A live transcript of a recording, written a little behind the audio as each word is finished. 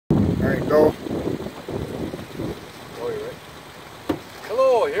Alright, go. Oh, you're right.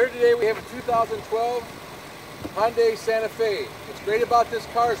 Hello, here today we have a 2012 Hyundai Santa Fe. What's great about this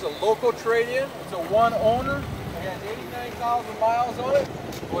car is a local trade-in. It's a one owner. It has 89,000 miles on it.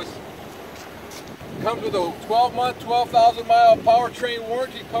 Comes with a 12-month, 12,000 mile powertrain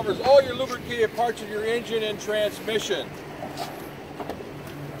warranty. Covers all your lubricated parts of your engine and transmission.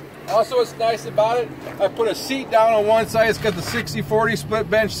 Also, what's nice about it, I put a seat down on one side. It's got the 60/40 split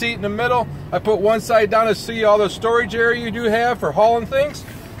bench seat in the middle. I put one side down to see all the storage area you do have for hauling things.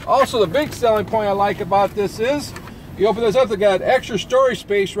 Also, the big selling point I like about this is, you open this up, they got extra storage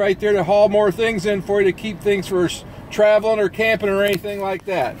space right there to haul more things in for you to keep things for traveling or camping or anything like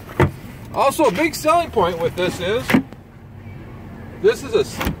that. Also, a big selling point with this is, this is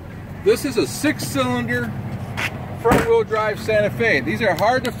a 6-cylinder front-wheel drive Santa Fe. These are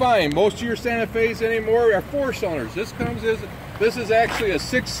hard to find. Most of your Santa Fe's anymore are 4-cylinders. This is actually a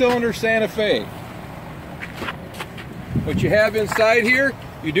 6-cylinder Santa Fe. What you have inside here,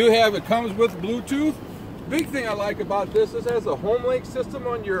 you do have, it comes with Bluetooth. Big thing I like about this has a home link system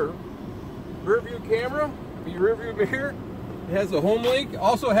on your rear view camera, your rear view mirror. It has a home link,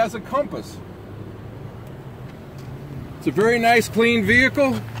 also has a compass. It's a very nice, clean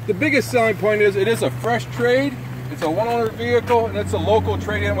vehicle. The biggest selling point is it is a fresh trade. It's a one-owner vehicle, and it's a local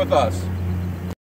trade-in with us.